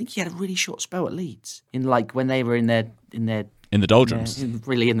 I think he had a really short spell at Leeds in like when they were in the doldrums.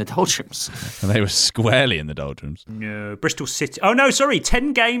 Really in the doldrums. And they were squarely in the doldrums. No, Bristol City. Oh no, sorry,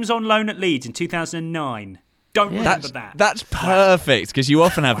 10 games on loan at Leeds in 2009. Don't remember that. That's perfect because you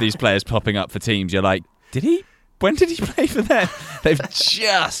often have these players popping up for teams. You're like, when did he play for them? They've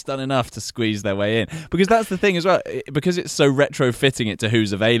just done enough to squeeze their way in. Because that's the thing as well. Because it's so retrofitting it to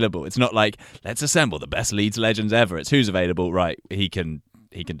who's available. It's not like, let's assemble the best Leeds legends ever. It's who's available. Right, he can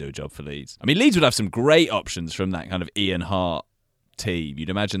do a job for Leeds. I mean, Leeds would have some great options from that kind of Ian Hart team.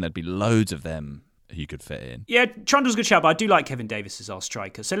 You'd imagine there'd be loads of them who could fit in. Yeah, Trundle's a good shout, but I do like Kevin Davies as our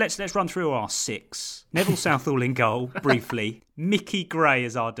striker. So let's run through our 6. Neville Southall in goal, briefly. Mickey Gray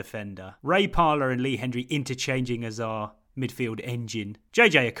as our defender. Ray Parler and Lee Hendrie interchanging as our midfield engine.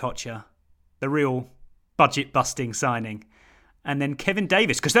 JJ Okocha, the real budget-busting signing. and then Kevin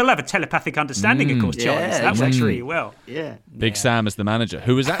Davis, because they'll have a telepathic understanding, of course, Charlie. So that works really well. Yeah. Big Sam as the manager,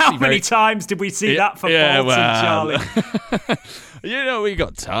 who was actually How many times did we see that for Bolton, Charlie? We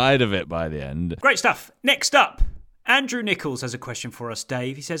got tired of it by the end. Great stuff. Next up, Andrew Nichols has a question for us,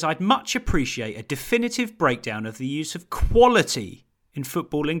 Dave. He says, I'd much appreciate a definitive breakdown of the use of quality in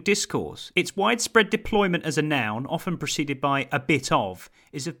footballing discourse. Its widespread deployment as a noun, often preceded by a bit of,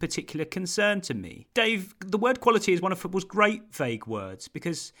 is of particular concern to me. Dave, the word quality is one of football's great vague words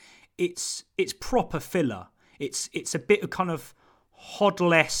because it's proper filler. It's a bit of kind of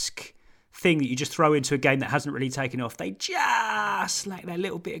Hoddle-esque thing that you just throw into a game that hasn't really taken off. They just lack that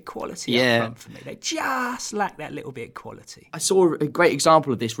little bit of quality up front for me. They just lack that little bit of quality. I saw a great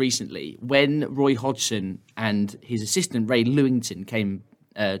example of this recently when Roy Hodgson and his assistant Ray Lewington came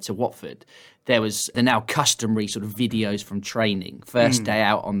to Watford. There was the now customary sort of videos from training, first day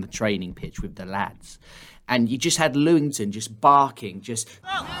out on the training pitch with the lads. And you just had Lewington just barking, just...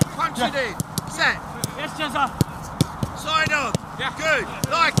 Punch it in. Set. Yes, Jezza. Side on. Yeah.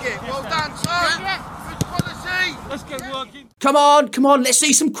 Good. Like it. Well done, son. Good quality. Let's get working. Come on, let's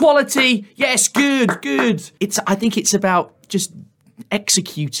see some quality. Yes, good. I think it's about just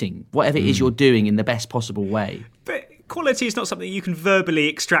executing whatever it is you're doing in the best possible way. But quality is not something you can verbally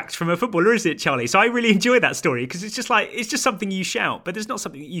extract from a footballer, is it, Charlie? So I really enjoy that story because it's just something you shout, but it's not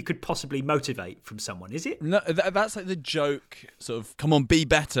something that you could possibly motivate from someone, is it? No, that's like the joke, sort of, come on, be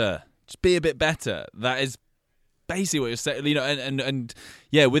better. Just be a bit better. That is basically what you're saying, and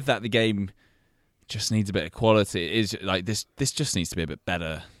yeah, with that, the game just needs a bit of quality. It is like this just needs to be a bit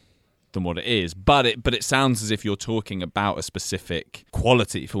better than what it is, but it sounds as if you're talking about a specific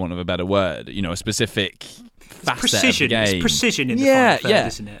quality, for want of a better word, a specific facet of the game. It's precision in the final third,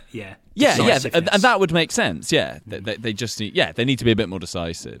 isn't it? Yeah, and that would make sense. Yeah, they just need. Yeah, they need to be a bit more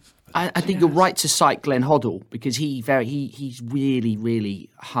decisive. I think you're right to cite Glenn Hoddle because he's really, really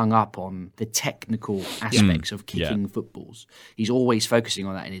hung up on the technical aspects of kicking footballs. He's always focusing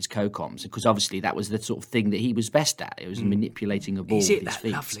on that in his co-coms because obviously that was the sort of thing that he was best at. It was manipulating a ball with his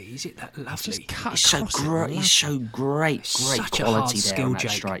feet. Is it that lovely? He's so great Such quality a there on that skill,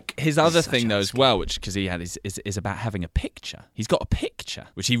 strike. His other thing though as well, which because he had is about having a picture. He's got a picture,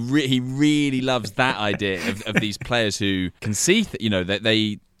 which he really loves that idea of these players who can see that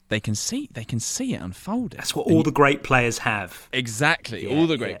they can see it unfolding. That's what all the great players have. Exactly. All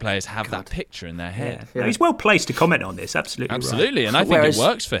the great players have that picture in their head. Yeah. He's well placed to comment on this. Absolutely right. And I think it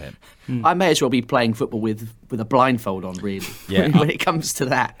works for him. I may as well be playing football with a blindfold on, really. Yeah. When it comes to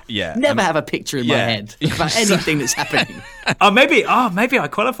that. Yeah. Never have a picture in my head about anything that's happening. Maybe I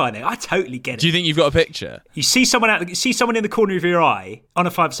qualify there. I totally get it. Do you think you've got a picture? You see someone in the corner of your eye on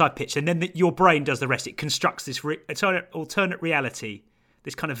a five-side pitch, and then your brain does the rest. It constructs this alternate reality,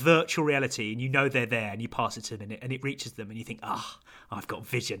 this kind of virtual reality, and you know they're there, and you pass it to them, and it reaches them, and you think, I've got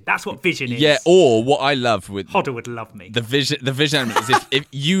vision. That's what vision is. Yeah, or what I love with... Hoddle would love me. The vision element is if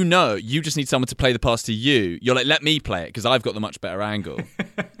you just need someone to play the pass to you, you're like, let me play it, because I've got the much better angle.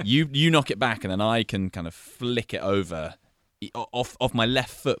 You knock it back, and then I can kind of flick it over off my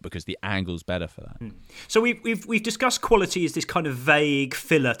left foot because the angle's better for that. So we've discussed quality as this kind of vague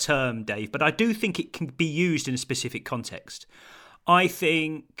filler term, Dave, but I do think it can be used in a specific context. I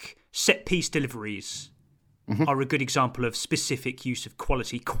think set-piece deliveries are a good example of specific use of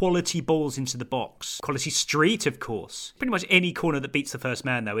quality. Quality balls into the box. Quality street, of course. Pretty much any corner that beats the first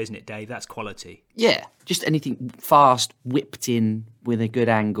man, though, isn't it, Dave? That's quality. Yeah, just anything fast, whipped in with a good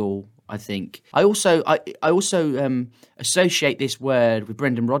angle, I think. I also associate this word with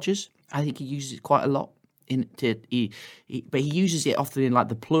Brendan Rodgers. I think he uses it quite a lot. But he uses it often in like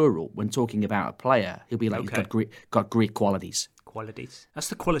the plural when talking about a player. He'll be like, he's got great qualities. Qualities. That's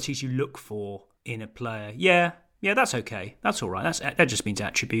the qualities you look for in a player. Yeah, that's okay. That's all right. That just means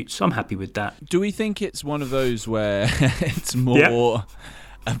attributes. I'm happy with that. Do we think it's one of those where it's more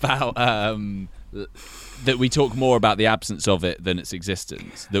about that we talk more about the absence of it than its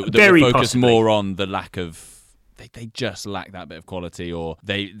existence? That we focus more on the lack of. They just lack that bit of quality, or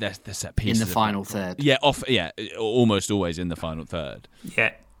they're set pieces in the final third. Yeah, almost always in the final third.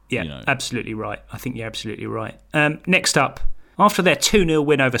 Yeah, absolutely right. I think you're absolutely right. Next up, after their 2-0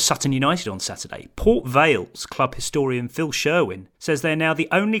 win over Sutton United on Saturday, Port Vale's club historian Phil Sherwin says they're now the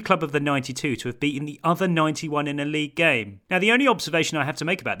only club of the 92 to have beaten the other 91 in a league game. Now, the only observation I have to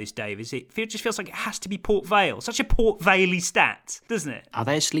make about this, Dave, is it just feels like it has to be Port Vale. Such a Port Vale-y stat, doesn't it? Are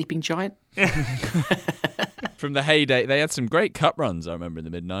they a sleeping giant? From the heyday, they had some great cup runs, I remember, in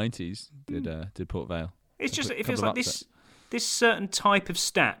the mid-90s, did Port Vale. It feels like this certain type of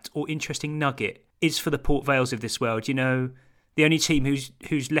stat or interesting nugget is for the Port Vales of this world. the only team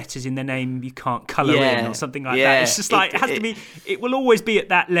whose letters in their name you can't colour in or something like that. It's just like, it has to be, it will always be at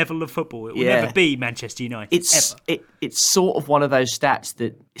that level of football. It will never be Manchester United. It's sort of one of those stats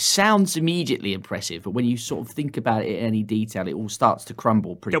that sounds immediately impressive, but when you sort of think about it in any detail, it all starts to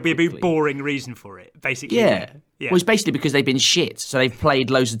crumble pretty quickly. There'll be a boring reason for it, basically. Yeah. Well, it's basically because they've been shit. So they've played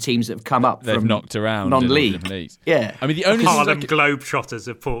loads of teams that have come up They've from knocked around non-league. Yeah. I mean, the only Harlem Globetrotters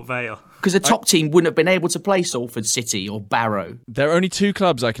of Port Vale. Because a top team wouldn't have been able to play Salford City or Barrow. There are only two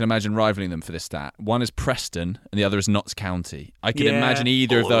clubs I can imagine rivaling them for this stat. One is Preston and the other is Notts County. I can imagine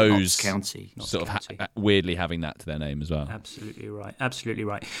either of those weirdly having that to their name as well. Absolutely right. Absolutely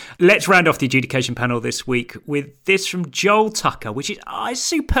right. Let's round off the adjudication panel this week with this from Joel Tucker, which is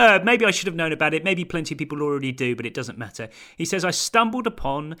superb. Maybe I should have known about it. Maybe plenty of people already do, but it doesn't matter. He says, I stumbled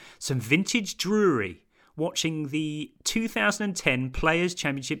upon some vintage Drury watching the 2010 Players'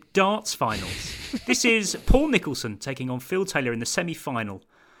 Championship darts finals. This is Paul Nicholson taking on Phil Taylor in the semi-final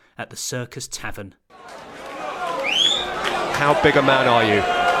at the Circus Tavern. How big a man are you?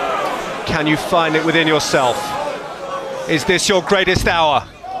 Can you find it within yourself? Is this your greatest hour?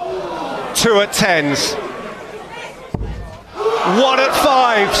 2 at 10s. 1 at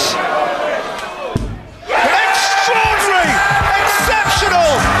 5s. Extraordinary!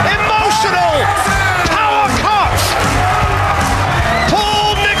 Exceptional! Emotional! Power cut!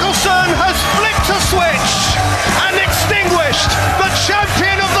 Paul Nicholson has flicked a switch and extinguished the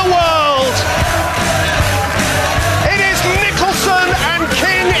champion of the world! It is Nicholson and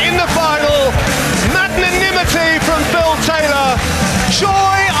King in the final. Magnanimity from Phil Taylor.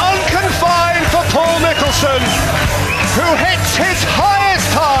 Joy unconfined for Paul Nicholson, who hits his highest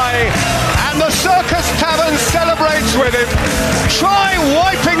high, and the Circus Tavern celebrates with him. Try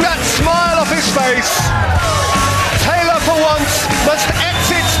wiping that smile off his face. Taylor, for once, must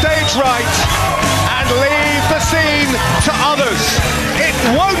exit stage right and leave the scene to others. It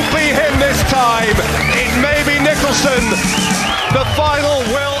won't be him this time. It may be Nicholson. The final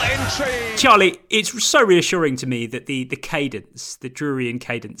will intrigue. Charlie, it's so reassuring to me that the cadence, the Druryan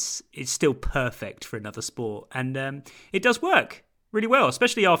cadence, is still perfect for another sport. And it does work really well,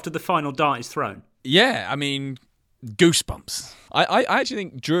 especially after the final dart is thrown. Yeah, I mean, goosebumps. I actually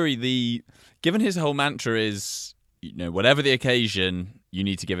think Drury, given his whole mantra is, whatever the occasion, you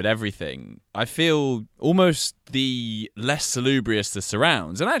need to give it everything. I feel almost the less salubrious the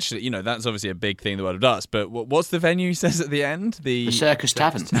surrounds. And actually, that's obviously a big thing in the world of darts. But what's the venue he says at the end? The Circus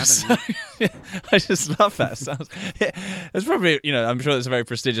Tavern. I just love that. It's probably, I'm sure it's a very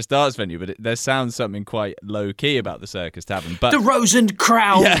prestigious darts venue, but there sounds something quite low key about the Circus Tavern. But the Rose and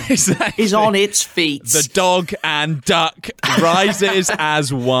Crown is on its feet. The dog and duck rises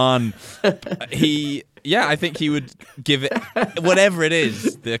as one. I think he would give it, whatever it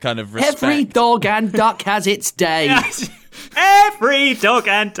is, the kind of respect. Every dog and duck has its day. Yes. Every dog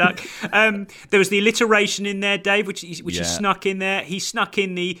and duck. There was the alliteration in there, Dave, which he snuck in there. He snuck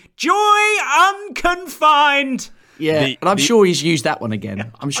in the joy unconfined. Yeah, and I'm sure he's used that one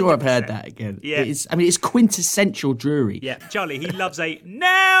again. I'm sure 100%. I've heard that again. Yeah. It's quintessential Drury. Yeah, Charlie, he loves a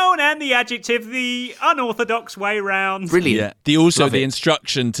noun and the adjective the unorthodox way round. Brilliant. Yeah. The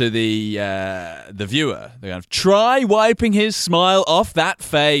instruction to the viewer, they kind of try wiping his smile off that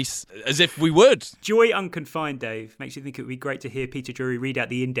face, as if we would. Joy unconfined, Dave, makes you think it would be great to hear Peter Drury read out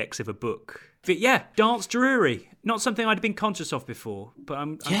the index of a book. But yeah, darts Drury. Not something I'd been conscious of before, but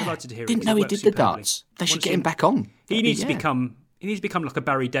I'm delighted to hear it. Didn't know he did the darts. They should get him back on. He needs to become like a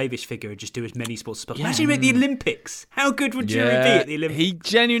Barry Davis figure and just do as many sports as possible. Imagine him at the Olympics. How good would Drury be at the Olympics? He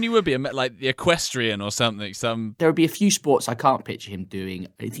genuinely would be, like the equestrian or something. There would be a few sports I can't picture him doing.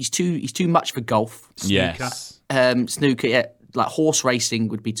 He's too much for golf. Snooker. Yes. Snooker, yeah. Like horse racing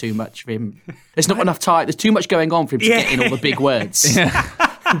would be too much for him. There's not enough time. There's too much going on for him to get in all the big words.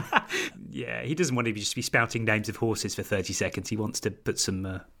 Yeah, he doesn't want to just be spouting names of horses for 30 seconds. He wants to put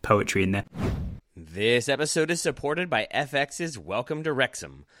some poetry in there. This episode is supported by FX's Welcome to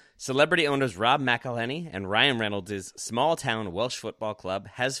Wrexham. Celebrity owners Rob McElhenney and Ryan Reynolds' small-town Welsh football club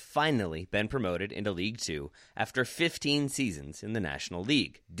has finally been promoted into League Two after 15 seasons in the National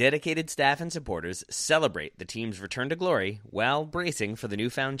League. Dedicated staff and supporters celebrate the team's return to glory while bracing for the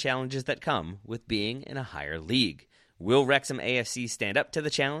newfound challenges that come with being in a higher league. Will Wrexham AFC stand up to the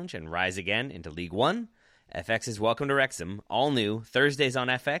challenge and rise again into League One? FX's Welcome to Wrexham, all new, Thursdays on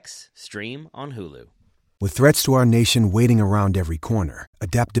FX, stream on Hulu. With threats to our nation waiting around every corner,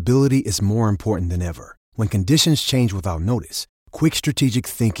 adaptability is more important than ever. When conditions change without notice, quick strategic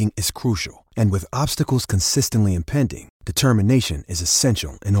thinking is crucial. And with obstacles consistently impending, determination is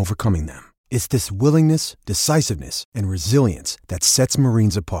essential in overcoming them. It's this willingness, decisiveness, and resilience that sets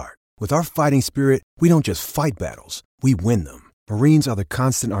Marines apart. With our fighting spirit, we don't just fight battles, we win them. Marines are the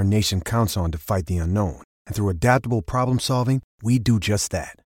constant our nation counts on to fight the unknown. And through adaptable problem solving, we do just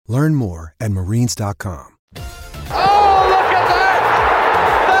that. Learn more at marines.com. Oh, look at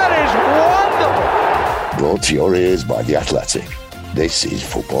that! That is wonderful! Brought to your ears by The Athletic. This is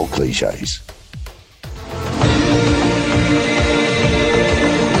Football Cliches.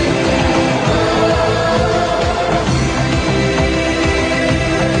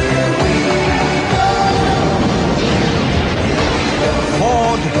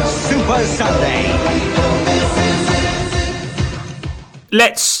 Super Sunday.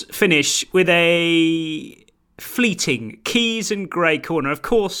 Let's finish with a fleeting Keys and Gray corner. Of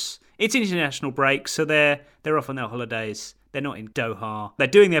course, it's an international break, so they're off on their holidays. They're not in Doha. They're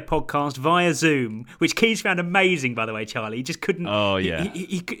doing their podcast via Zoom, which Keys found amazing, by the way, Charlie. He just couldn't... Oh, yeah.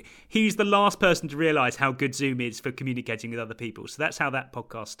 He's the last person to realise how good Zoom is for communicating with other people. So that's how that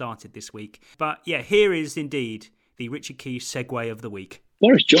podcast started this week. But yeah, here is indeed the Richard Keys segue of the week.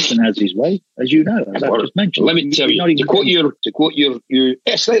 Boris Johnson has his way, as you know, as I just mentioned. Let me tell you, to quote you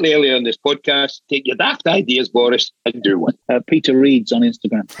slightly earlier in this podcast, take your daft ideas, Boris, and do one. Peter Reid's on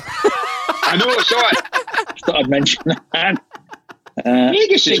Instagram. I know, I saw it. Thought I'd mention that.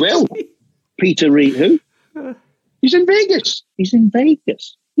 Vegas as well. Peter Reid, who? He's in Vegas. He's in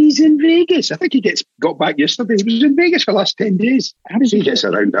Vegas. He's in Vegas. I think he got back yesterday. He was in Vegas for the last 10 days. How does he get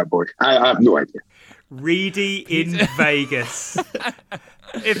around that, boy? I have no idea. Reedy in Vegas.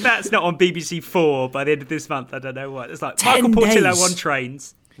 If that's not on BBC 4 by the end of this month, I don't know what. It's like Michael Portillo on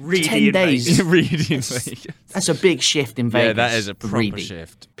trains. Reedy in Vegas. Reedy in Vegas. That's a big shift in Vegas. Yeah, that is a proper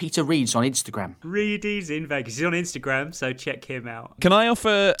shift. Peter Reid's on Instagram. Reedy's in Vegas. He's on Instagram, so check him out. Can I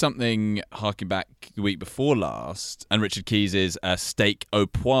offer something harking back the week before last? And Richard Keys' steak au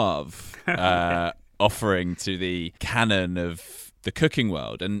poivre offering to the canon of the cooking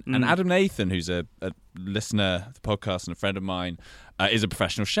world. And Adam Nathan, who's a listener of the podcast and a friend of mine, is a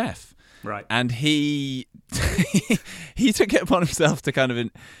professional chef. Right. And he took it upon himself to kind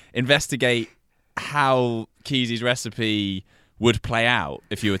of investigate how Keys' recipe would play out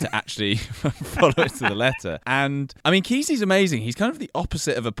if you were to actually follow it to the letter. And I mean, Kesey's amazing. He's kind of the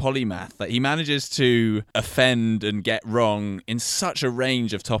opposite of a polymath. Like, he manages to offend and get wrong in such a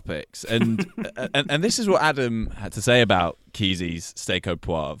range of topics. And and this is what Adam had to say about Kesey's steak au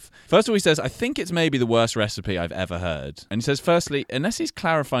poivre. First of all, he says, I think it's maybe the worst recipe I've ever heard. And he says, firstly, unless he's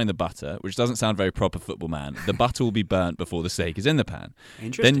clarifying the butter, which doesn't sound very proper football man, the butter will be burnt before the steak is in the pan.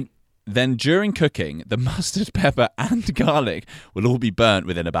 Interesting. Then during cooking, the mustard, pepper and garlic will all be burnt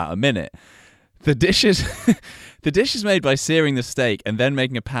within about a minute. The dish is made by searing the steak and then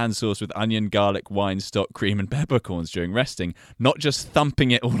making a pan sauce with onion, garlic, wine, stock, cream and peppercorns during resting, not just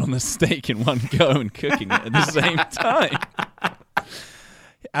thumping it all on the steak in one go and cooking it at the same time.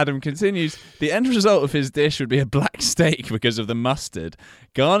 Adam continues, the end result of his dish would be a black steak because of the mustard,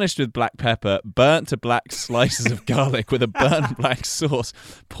 garnished with black pepper, burnt to black slices of garlic with a burnt black sauce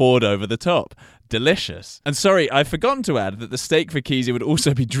poured over the top. Delicious. And sorry, I've forgotten to add that the steak for Kesey would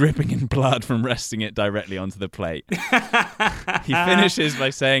also be dripping in blood from resting it directly onto the plate. He finishes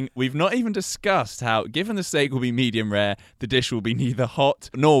by saying, we've not even discussed how, given the steak will be medium rare, the dish will be neither hot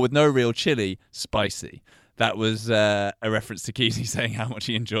nor, with no real chili, spicy. That was a reference to Kesey saying how much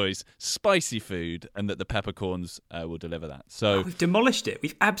he enjoys spicy food and that the peppercorns will deliver that. So we've demolished it.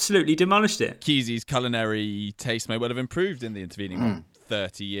 We've absolutely demolished it. Kesey's culinary taste may well have improved in the intervening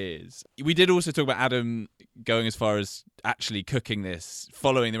 30 years. We did also talk about Adam going as far as actually cooking this,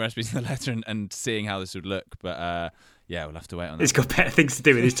 following the recipes in the letter and seeing how this would look. But yeah, we'll have to wait on that. He's got better things to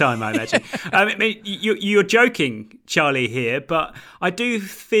do with his time, I imagine. I mean, you're joking, Charlie, here, but I do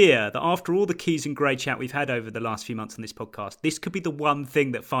fear that after all the Keys and Gray chat we've had over the last few months on this podcast, this could be the one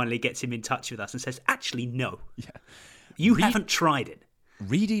thing that finally gets him in touch with us and says, actually, no. Yeah. You haven't tried it.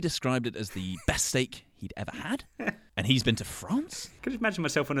 Reedy described it as the best steak he'd ever had, and he's been to France? I could imagine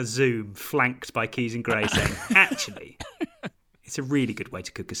myself on a Zoom flanked by Keys and Gray saying, actually... It's a really good way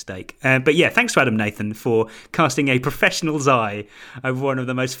to cook a steak. But yeah, thanks to Adam Nathan for casting a professional's eye over one of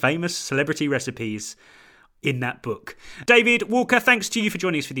the most famous celebrity recipes in that book. David Walker, thanks to you for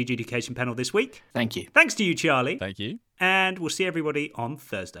joining us for the adjudication panel this week. Thank you. Thanks to you, Charlie. Thank you. And we'll see everybody on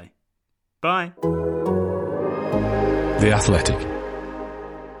Thursday. Bye. The Athletic.